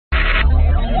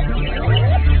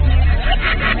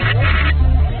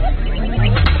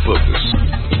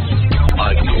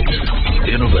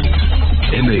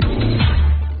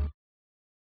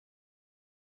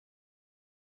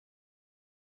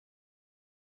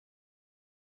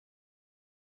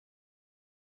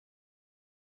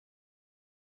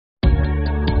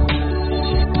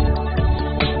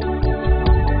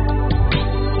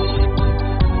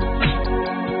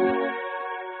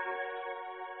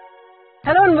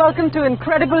welcome to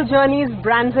Incredible Journeys,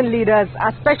 Brands and Leaders,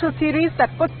 our special series that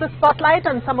puts the spotlight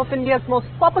on some of India's most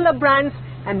popular brands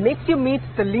and makes you meet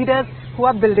the leaders who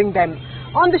are building them.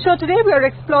 On the show today, we are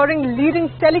exploring leading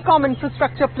telecom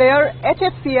infrastructure player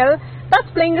HFCL,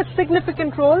 that's playing a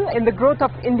significant role in the growth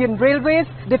of Indian railways,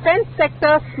 defense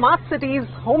sector, smart cities,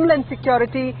 homeland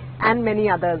security and many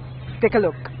others. Take a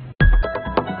look.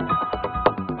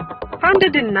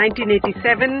 Founded in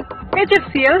 1987,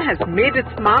 HFCL has made its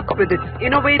mark with its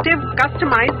innovative,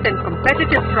 customized and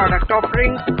competitive product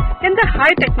offerings in the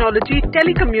high-technology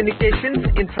telecommunications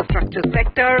infrastructure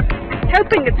sector,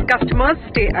 helping its customers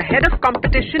stay ahead of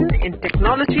competition in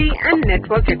technology and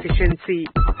network efficiency.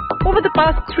 Over the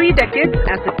past 3 decades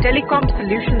as a telecom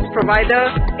solutions provider,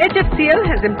 HFCL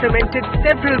has implemented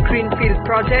several greenfield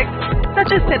projects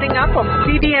such as setting up of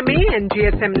CDMA and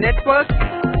GSM networks,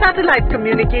 satellite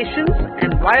communications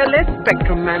and wireless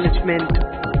spectrum management.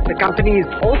 The company is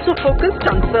also focused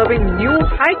on serving new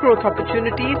high-growth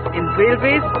opportunities in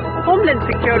railways, homeland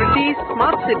security,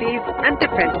 smart cities and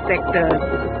defense sectors.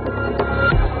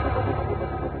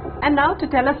 And now to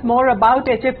tell us more about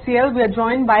HFCL, we are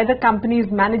joined by the company's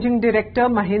Managing Director,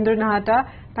 Mahendra Nahata.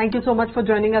 Thank you so much for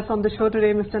joining us on the show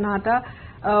today, Mr. Nahata.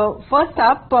 First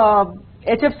up,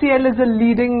 HFCL is a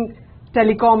leading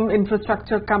telecom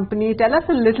infrastructure company. Tell us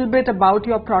a little bit about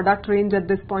your product range at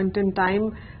this point in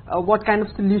time. What kind of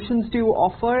solutions do you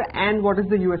offer and what is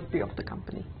the USP of the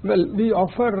company? Well, we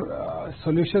offer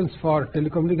solutions for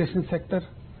telecommunication sector,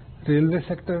 railway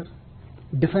sector,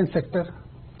 defense sector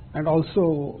and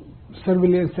also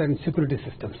surveillance and security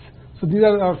systems. So these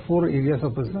are our 4 areas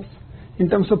of business. In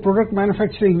terms of product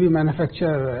manufacturing, we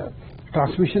manufacture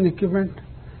transmission equipment,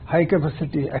 high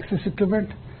capacity access equipment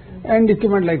and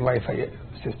equipment like Wi-Fi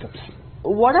systems.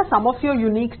 What are some of your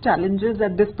unique challenges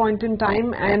at this point in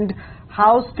time and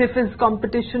how stiff is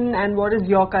competition and what is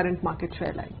your current market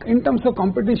share like? In terms of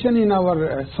competition in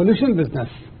our solution business,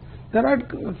 there are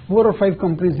 4 or 5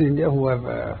 companies in India who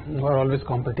are always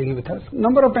competing with us.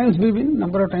 Number of times we win,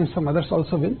 number of times some others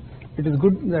also win. It is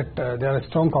good that they are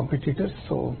strong competitors,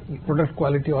 so product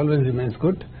quality always remains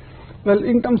good. Well,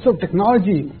 in terms of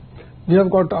technology, we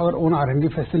have got our own R&D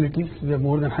facilities. We have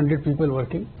more than 100 people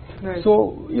working. Right.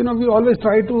 So, we always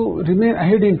try to remain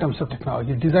ahead in terms of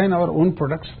technology, design our own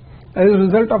products. As a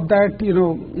result of that,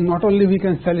 not only we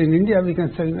can sell in India, we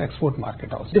can sell in export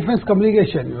market also. Defense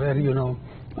communication, where,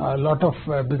 a lot of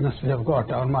business we have got,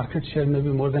 our market share may be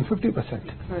more than 50%.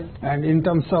 Right. And in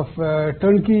terms of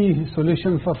turnkey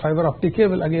solutions for fiber optic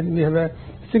cable, again, we have a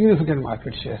significant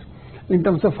market share. In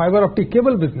terms of fiber optic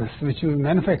cable business, which we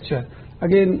manufacture,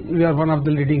 again, we are one of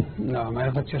the leading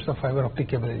manufacturers of fiber optic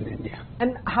cable in India.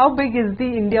 And how big is the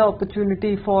India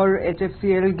opportunity for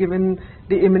HFCL given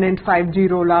the imminent 5G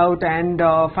rollout and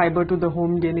fiber to the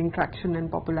home gaining traction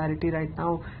and popularity right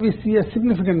now? We see a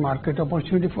significant market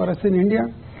opportunity for us in India.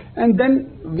 And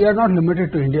then we are not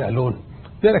limited to India alone.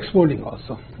 We are exporting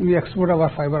also. We export our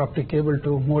fiber optic cable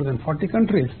to more than 40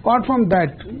 countries. Apart from that,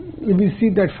 we see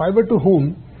that fiber to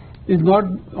home is not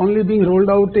only being rolled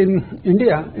out in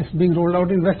India, it's being rolled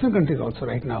out in Western countries also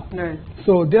right now. Right.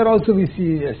 So there also we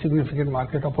see a significant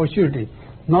market opportunity,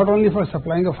 not only for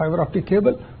supplying a fiber optic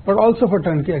cable, but also for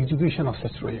turnkey execution of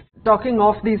such projects. Talking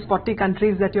of these 40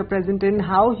 countries that you're present in,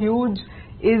 how huge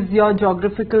is your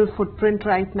geographical footprint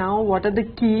right now? What are the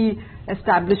key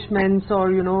establishments or,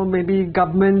 maybe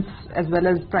governments as well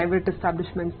as private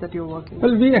establishments that you're working with?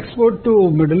 Well, we export to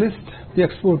Middle East, we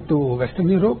export to Western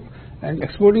Europe. And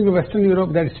exporting to Western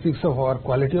Europe, that speaks of our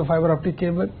quality of fiber optic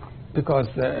cable because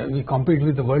we compete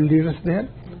with the world leaders there.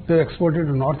 We have exported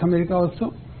to North America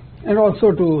also and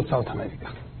also to South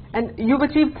America. And you've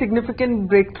achieved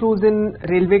significant breakthroughs in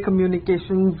railway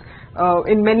communications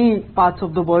in many parts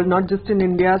of the world, not just in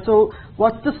India. So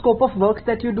what's the scope of work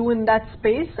that you do in that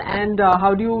space and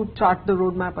how do you chart the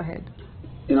roadmap ahead?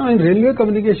 In railway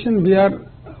communication, we are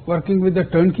working with the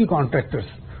turnkey contractors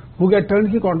who get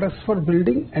turnkey contracts for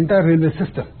building entire railway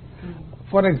system.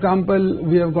 For example,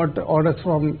 we have got orders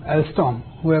from Alstom,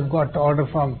 who have got order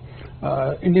from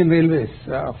Indian Railways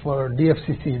for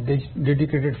DFCC,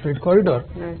 Dedicated Freight Corridor.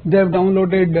 Right. They have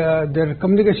downloaded their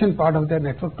communication part of their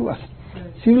network to us.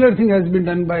 Right. Similar thing has been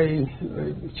done by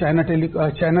China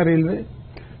Railway.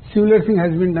 Similar thing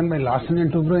has been done by Larsen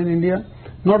 & Toubro in India.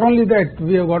 Not only that,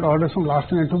 we have got orders from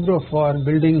Larsen & Toubro for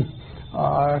building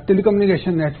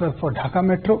telecommunication network for Dhaka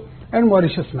Metro and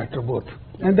Mauritius Metro both,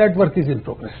 and that work is in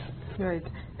progress. Right.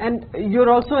 And you're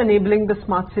also enabling the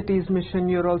Smart Cities mission.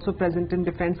 You're also present in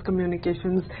defense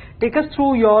communications. Take us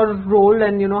through your role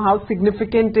and how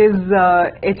significant is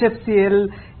HFCL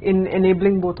in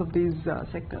enabling both of these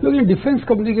sectors. Look, in defense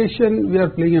communication, we are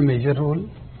playing a major role.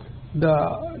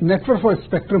 The Network for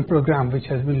Spectrum program, which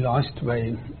has been launched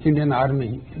by Indian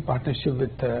Army in partnership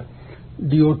with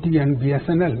DOT and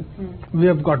BSNL, we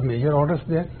have got major orders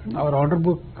there. Our order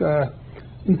book,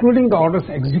 including the orders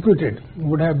executed,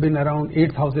 would have been around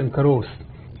 8,000 crores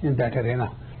in that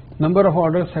arena. Number of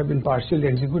orders have been partially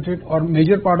executed, or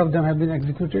major part of them have been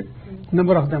executed.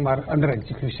 Number of them are under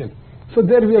execution. So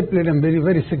there we have played a very,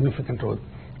 very significant role.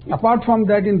 Apart from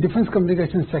that, in defense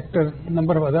communication sector,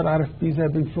 number of other RFPs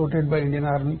have been floated by Indian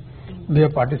Army. We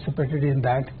have participated in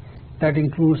that. That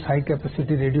includes high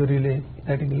capacity radio relay,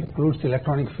 that includes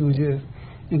electronic fuses,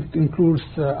 it includes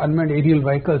unmanned aerial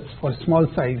vehicles for small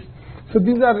size. So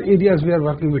these are areas we are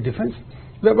working with defense.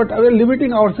 But we are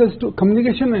limiting ourselves to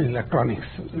communication and electronics.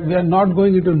 We are not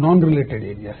going into non-related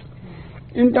areas.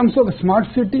 In terms of smart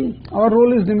city, our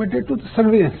role is limited to the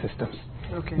surveillance systems.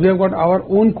 Okay. We have got our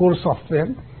own core software,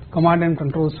 command and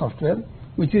control software,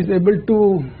 which is able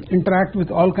to interact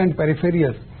with all kinds of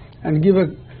peripherals and give a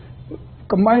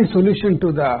combined solution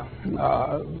to the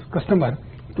customer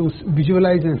to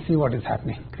visualize and see what is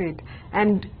happening. Great.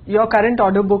 And your current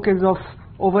order book is of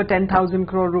over 10,000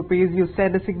 crore rupees. You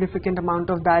said a significant amount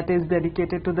of that is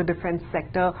dedicated to the defense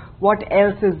sector. What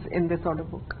else is in this order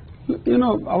book? You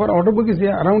know, our order book is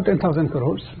around 10,000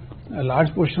 crores. A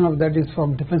large portion of that is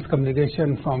from defense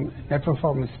communication, from Network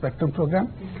for Spectrum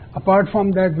program. Apart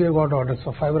from that, we have got orders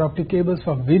for fiber optic cables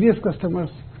for various customers.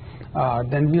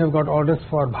 Then we have got orders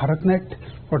for BharatNet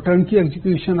for turnkey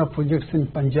execution of projects in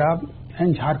Punjab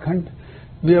and Jharkhand.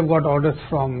 We have got orders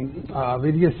from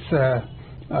various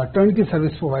turnkey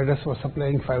service providers for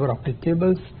supplying fiber optic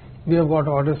cables. We have got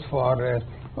orders for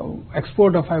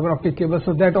export of fiber optic cables.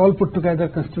 So that all put together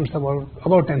constitutes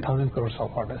about 10,000 crores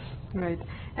of orders. Right.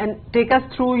 And take us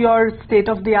through your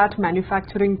state-of-the-art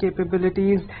manufacturing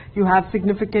capabilities. You have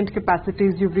significant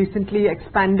capacities. You've recently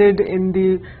expanded in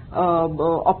the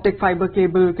optic fiber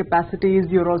cable capacities.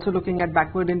 You're also looking at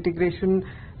backward integration.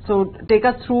 So take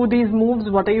us through these moves.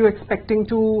 What are you expecting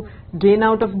to gain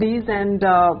out of these, and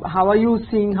how are you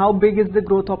seeing, how big is the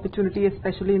growth opportunity,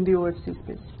 especially in the OFC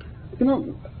space? You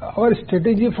know, our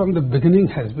strategy from the beginning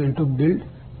has been to build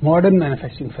modern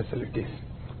manufacturing facilities.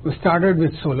 We started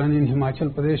with Solan in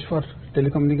Himachal Pradesh for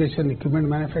telecommunication equipment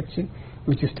manufacturing,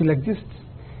 which still exists.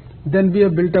 Then we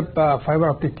have built up a fiber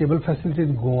optic cable facility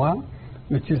in Goa,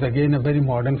 which is again a very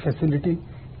modern facility.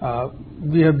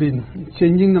 We have been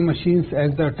changing the machines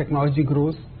as the technology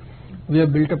grows. We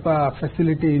have built up a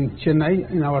facility in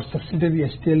Chennai in our subsidiary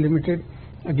HFCL Limited,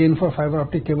 again for fiber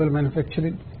optic cable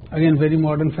manufacturing, again very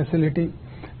modern facility.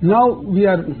 Now we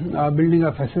are building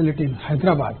a facility in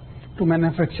Hyderabad to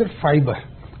manufacture fiber,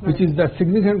 which is the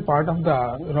significant part of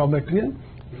the raw material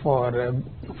for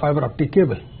fiber optic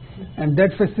cable. And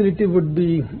that facility would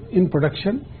be in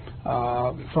production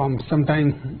from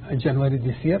sometime January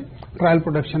this year. Trial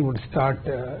production would start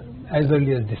as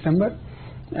early as December.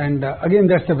 And again,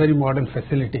 that's a very modern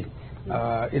facility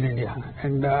in India.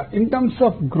 And in terms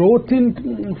of growth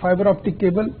in fiber optic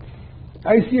cable,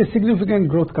 I see a significant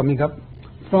growth coming up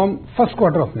from first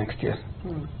quarter of next year.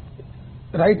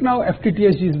 Right now,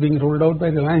 FTTH is being rolled out by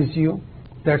Reliance Jio.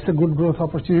 That's a good growth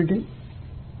opportunity.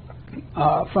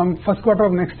 From first quarter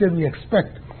of next year, we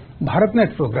expect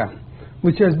BharatNet program,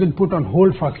 which has been put on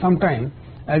hold for some time,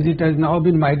 as it has now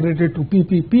been migrated to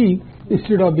PPP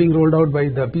instead of being rolled out by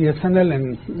the BSNL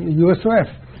and USOF.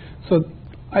 So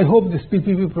I hope this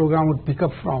PPP program would pick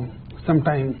up from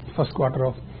sometime first quarter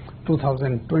of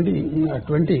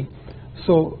 2020.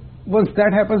 So once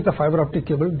that happens, the fiber optic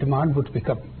cable demand would pick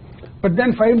up. But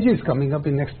then 5G is coming up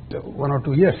in next 1 or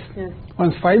 2 years. Yes.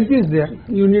 Once 5G is there,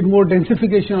 you need more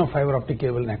densification of fiber optic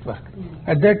cable network.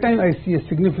 At that time, I see a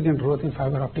significant growth in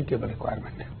fiber optic cable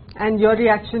requirement. And your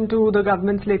reaction to the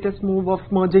government's latest move of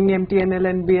merging MTNL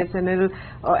and BSNL,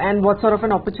 and what sort of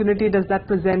an opportunity does that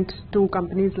present to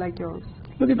companies like yours?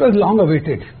 Look, it was long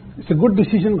awaited. It's a good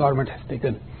decision government has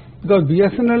taken, because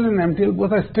BSNL and MTNL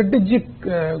both are strategic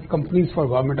companies for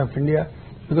Government of India.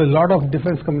 Because a lot of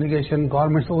defense communication,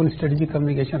 government's own strategic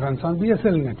communication runs on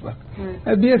BSNL network.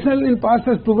 BSNL in past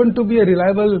has proven to be a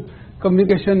reliable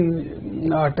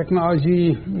communication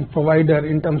technology provider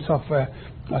in terms of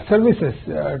services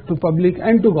to public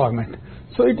and to government.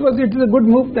 So it is a good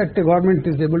move that the government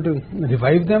is able to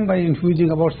revive them by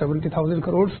infusing about 70,000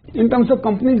 crores. In terms of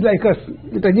companies like us,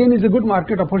 it again is a good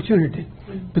market opportunity,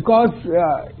 because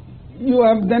you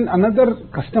have then another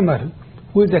customer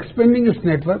who is expanding its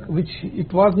network, which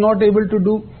it was not able to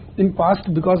do in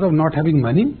past because of not having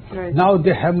money. Right. Now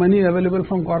they have money available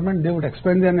from government, they would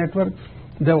expand their network.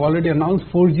 They have already announced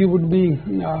 4G would be,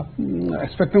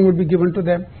 spectrum would be given to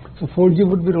them. So 4G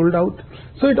would be rolled out.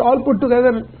 So it all put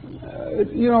together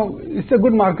it's a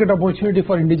good market opportunity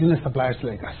for indigenous suppliers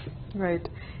like us. Right.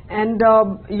 And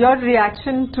your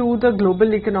reaction to the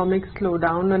global economic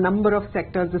slowdown, a number of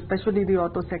sectors, especially the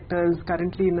auto sector, is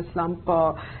currently in a slump.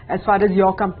 As far as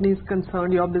your company is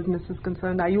concerned, your business is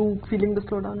concerned, are you feeling the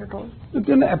slowdown at all?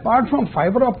 Apart from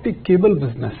fiber optic cable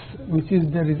business,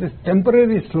 there is a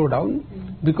temporary slowdown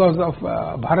because of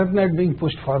BharatNet being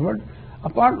pushed forward.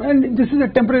 And this is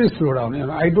a temporary slowdown.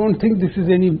 I don't think this is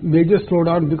any major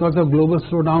slowdown because of global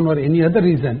slowdown or any other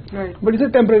reason. Right. But it's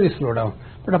a temporary slowdown.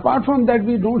 But apart from that,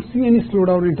 we don't see any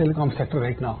slowdown in telecom sector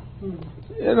right now.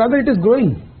 Rather, it is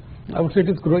growing. I would say it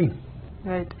is growing.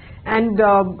 Right. And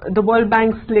the World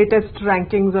Bank's latest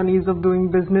rankings on ease of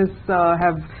doing business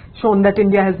have shown that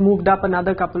India has moved up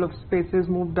another couple of spaces,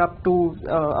 moved up to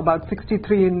about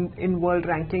 63 in world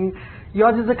ranking.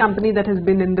 Yours is a company that has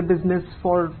been in the business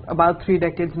for about 3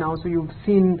 decades now, so you've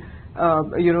seen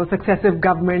successive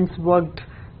governments worked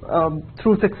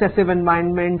through successive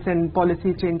environments and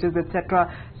policy changes,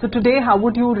 etc. So today, how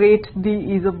would you rate the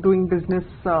ease of doing business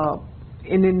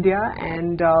in India?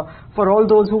 And for all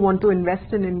those who want to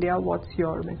invest in India, what's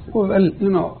your message?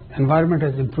 Well, environment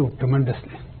has improved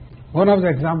tremendously. One of the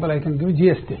example I can give,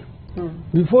 GST.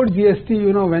 Before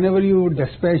GST, whenever you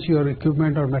dispatch your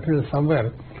equipment or material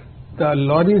somewhere, the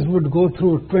lorries would go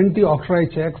through 20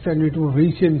 octroi checks and it would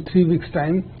reach in 3 weeks'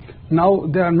 time. Now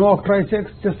there are no octroi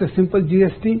checks, just a simple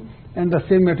GST, and the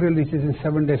same material reaches in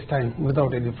 7 days' time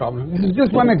without any problem. This is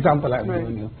just one example I have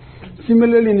given you.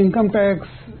 Similarly, in income tax,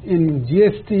 in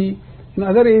GST, in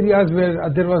other areas where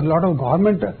there was a lot of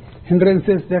government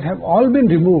hindrances that have all been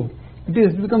removed, it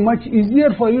has become much easier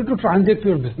for you to transact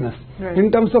your business. Right.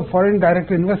 In terms of foreign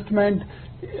direct investment,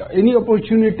 any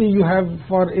opportunity you have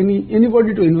for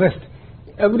anybody to invest,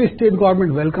 every state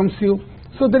government welcomes you.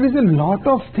 So there is a lot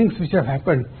of things which have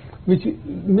happened which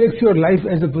makes your life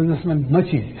as a businessman much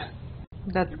easier.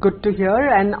 That's good to hear.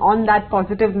 And on that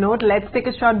positive note, let's take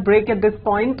a short break at this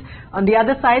point. On the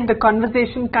other side, the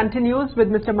conversation continues with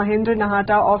Mr. Mahendra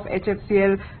Nahata of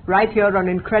HFCL right here on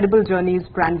Incredible Journeys,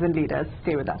 Brands and Leaders.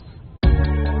 Stay with us.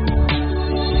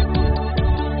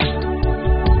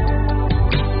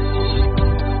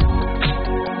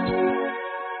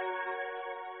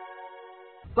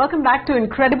 Welcome back to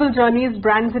Incredible Journeys,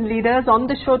 Brands and Leaders. On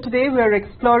the show today, we are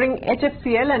exploring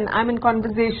HFCL, and I'm in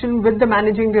conversation with the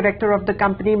Managing Director of the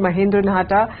company, Mahendra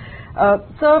Nahata.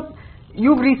 Sir,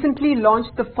 you've recently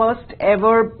launched the first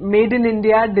ever Made in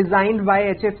India, designed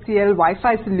by HFCL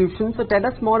Wi-Fi solution. So tell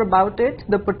us more about it,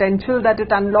 the potential that it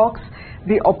unlocks,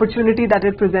 the opportunity that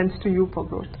it presents to you for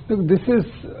growth. Look,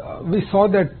 we saw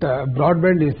that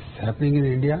broadband is happening in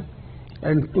India.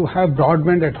 And to have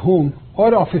broadband at home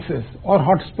or offices or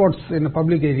hotspots in the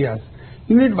public areas,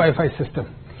 you need Wi-Fi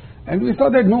system. And we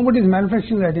saw that nobody is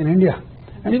manufacturing that in India.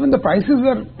 And even the prices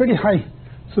were pretty high.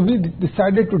 So we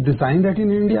decided to design that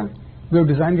in India. We have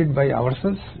designed it by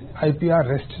ourselves. IPR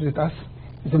rests with us.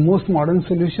 It's the most modern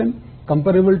solution,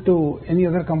 comparable to any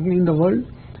other company in the world.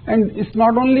 And it's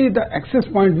not only the access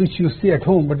point which you see at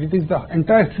home, but it is the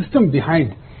entire system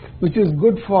behind, which is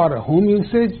good for home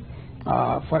usage,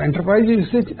 for enterprise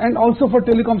usage, and also for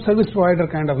telecom service provider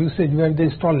kind of usage, where they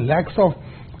install lakhs of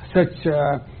such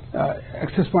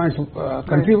access points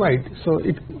countrywide. So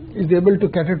it is able to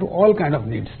cater to all kind of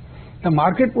needs. The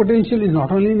market potential is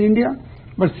not only in India,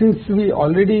 but since we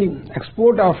already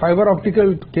export our fiber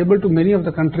optical cable to many of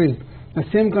the countries, the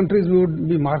same countries we would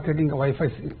be marketing a Wi-Fi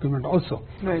equipment also.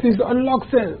 Right. So it unlocks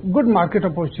a good market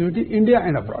opportunity, India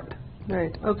and abroad.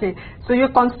 Right. Okay. So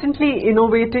you're constantly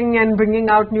innovating and bringing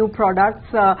out new products.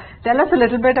 Tell us a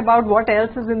little bit about what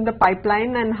else is in the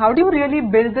pipeline and how do you really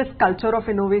build this culture of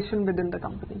innovation within the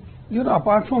company?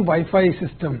 Apart from Wi-Fi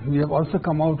system, we have also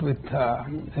come out with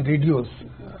radios,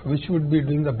 which would be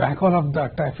doing the backhaul of the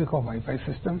traffic of Wi-Fi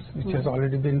systems, which has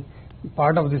already been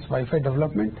part of this Wi-Fi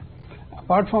development.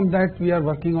 Apart from that, we are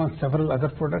working on several other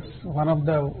products. One of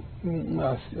the,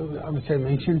 which I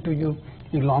mentioned to you,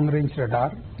 the long-range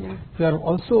radar. Yeah. We are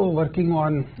also working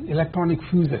on electronic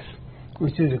fuses,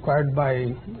 which is required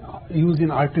by use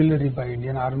in artillery by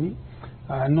Indian Army.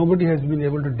 Nobody has been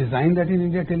able to design that in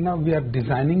India till now. We are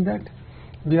designing that.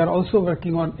 We are also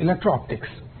working on electro-optics,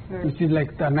 which is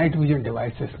like the night vision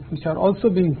devices, which are also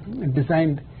being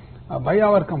designed by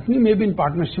our company, maybe in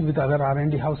partnership with other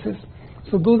R&D houses.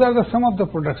 So those are some of the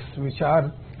products which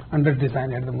are under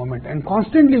design at the moment. And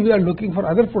constantly we are looking for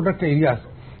other product areas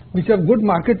which have good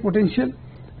market potential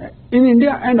in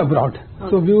India and abroad. Okay.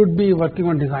 So we would be working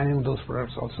on designing those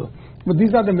products also. But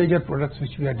these are the major products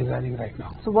which we are designing right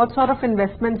now. So what sort of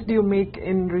investments do you make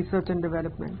in research and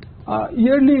development?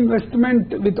 Yearly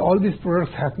investment with all these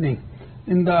products happening,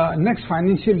 in the next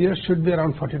financial year should be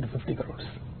around 40 to 50 crores.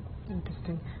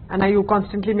 Interesting. And are you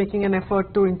constantly making an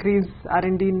effort to increase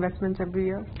R&D investments every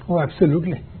year? Oh,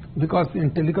 absolutely. Because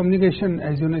in telecommunication,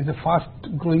 as you know, is a fast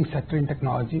growing sector in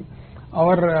technology.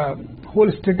 Our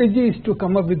whole strategy is to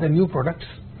come up with the new products.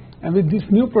 And with these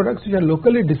new products which are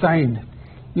locally designed,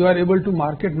 you are able to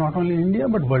market not only in India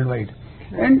but worldwide.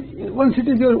 And once it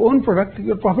is your own product,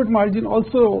 your profit margin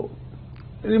also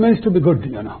remains to be good,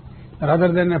 you know,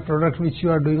 rather than a product which you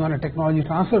are doing on a technology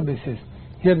transfer basis.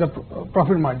 Here the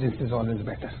profit margins is always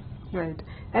better. Right.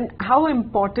 And how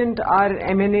important are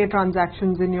M&A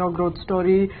transactions in your growth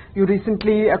story? You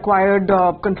recently acquired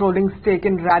a controlling stake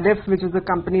in Radif, which is a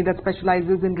company that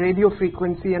specializes in radio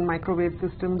frequency and microwave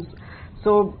systems.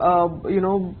 So,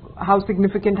 how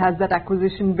significant has that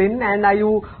acquisition been? And are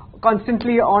you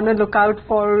constantly on a lookout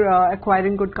for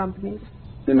acquiring good companies?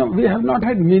 You know, we have not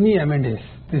had many M&As.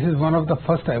 This is one of the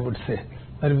first, I would say,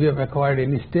 where we have acquired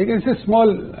any stake. It's a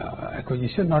small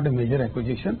acquisition, not a major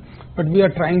acquisition, but we are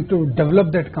trying to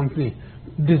develop that company,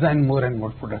 design more and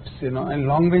more products. You know, and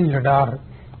long-range radar,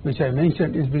 which I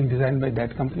mentioned, is being designed by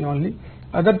that company only.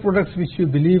 Other products which we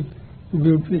believe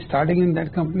we would be starting in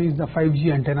that company is the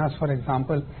 5G antennas, for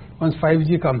example. Once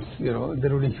 5G comes, you know,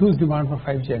 there will be huge demand for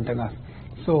 5G antennas.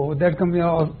 So that company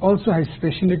also has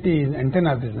specialty in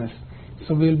antenna business.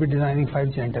 So we will be designing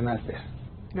 5G antennas there.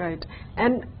 Right.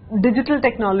 And digital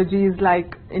technologies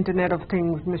like Internet of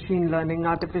Things, machine learning,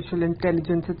 artificial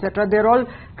intelligence, etc., they're all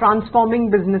transforming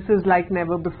businesses like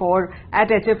never before. At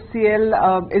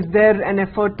HFCL, is there an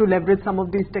effort to leverage some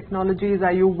of these technologies?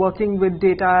 Are you working with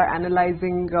data,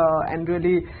 analyzing and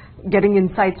really getting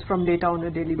insights from data on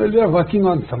a daily basis? Well, we are working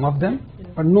on some of them,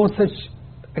 but no such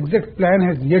exact plan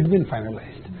has yet been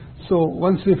finalized. So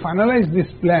once we finalize these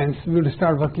plans, we will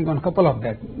start working on a couple of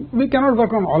that. We cannot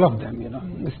work on all of them, you know,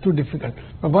 it's too difficult.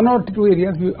 But one or two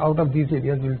areas out of these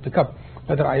areas we will pick up,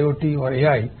 whether IoT or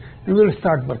AI, and we will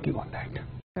start working on that.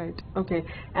 Right, okay.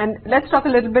 And let's talk a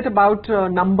little bit about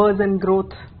numbers and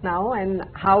growth now, and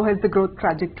how has the growth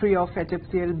trajectory of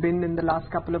HFCL been in the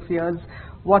last couple of years?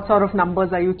 What sort of numbers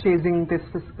are you chasing this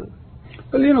fiscal?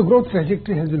 Well, you know, growth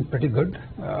trajectory has been pretty good.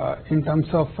 In terms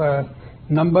of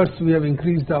numbers, we have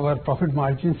increased our profit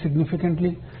margin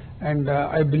significantly, and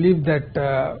I believe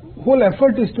that whole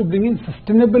effort is to bring in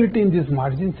sustainability in these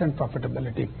margins and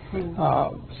profitability.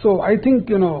 So I think,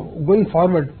 you know, going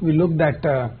forward, we look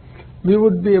that we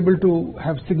would be able to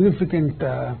have significant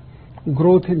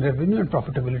growth in revenue and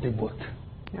profitability both.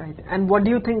 Right. And what do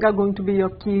you think are going to be your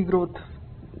key growth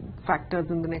factors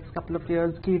in the next couple of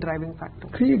years, key driving factors?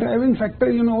 Key driving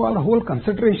factor, you know, our whole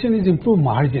concentration is improve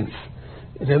margins.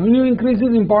 Revenue increase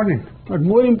is important, but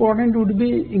more important would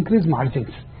be increased margins,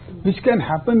 which can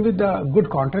happen with the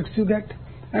good contracts you get,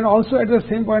 and also at the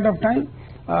same point of time,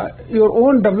 your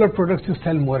own developed products you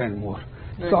sell more and more.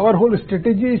 Right. So our whole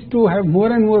strategy is to have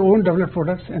more and more own developed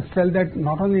products and sell that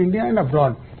not only in India and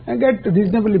abroad, and get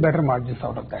reasonably better margins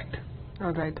out of that.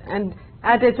 All right. And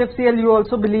at HFCL, you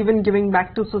also believe in giving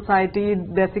back to society.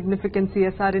 There are significant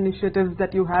CSR initiatives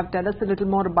that you have. Tell us a little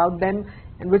more about them,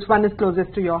 and which one is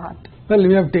closest to your heart? Well,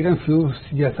 we have taken few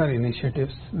CSR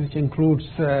initiatives, which includes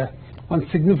one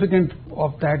significant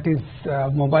of that is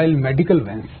mobile medical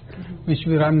vans, which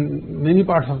we run many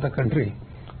parts of the country,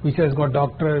 which has got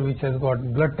doctor, which has got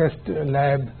blood test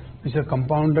lab, which is a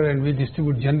compounder, and we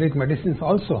distribute generic medicines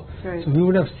also. Right. So we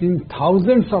would have seen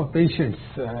thousands of patients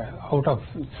out of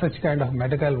such kind of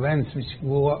medical vans which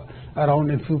go around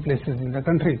in few places in the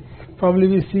country. Probably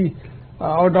we see,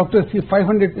 our doctors see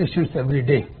 500 patients every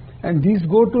day. And these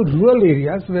go to rural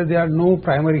areas where there are no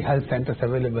primary health centers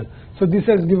available. So this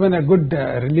has given a good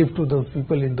relief to those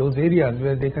people in those areas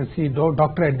where they can see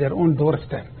doctor at their own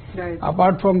doorstep. Right.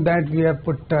 Apart from that, we have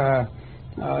put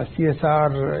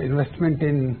CSR investment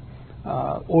in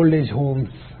old age homes,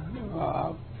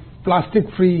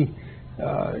 plastic-free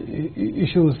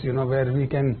issues, you know, where we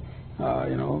can,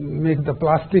 you know, make the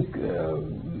plastic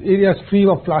areas free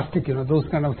of plastic, you know, those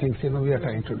kind of things, you know, we are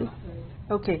trying to do.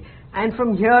 Okay. And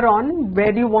from here on,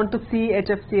 where do you want to see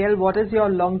HFCL? What is your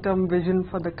long-term vision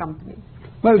for the company?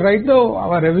 Well, right now,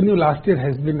 our revenue last year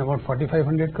has been about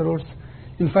 4,500 crores.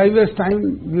 In 5 years'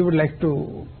 time, we would like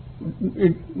to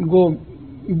go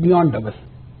beyond double.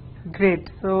 Great.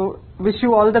 So, wish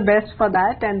you all the best for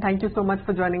that, and thank you so much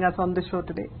for joining us on the show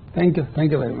today. Thank you.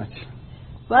 Thank you very much.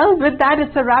 Well, with that,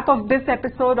 it's a wrap of this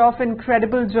episode of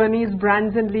Incredible Journeys,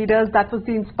 Brands and Leaders. That was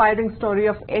the inspiring story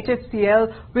of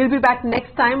HFCL. We'll be back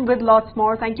next time with lots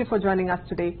more. Thank you for joining us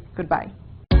today. Goodbye.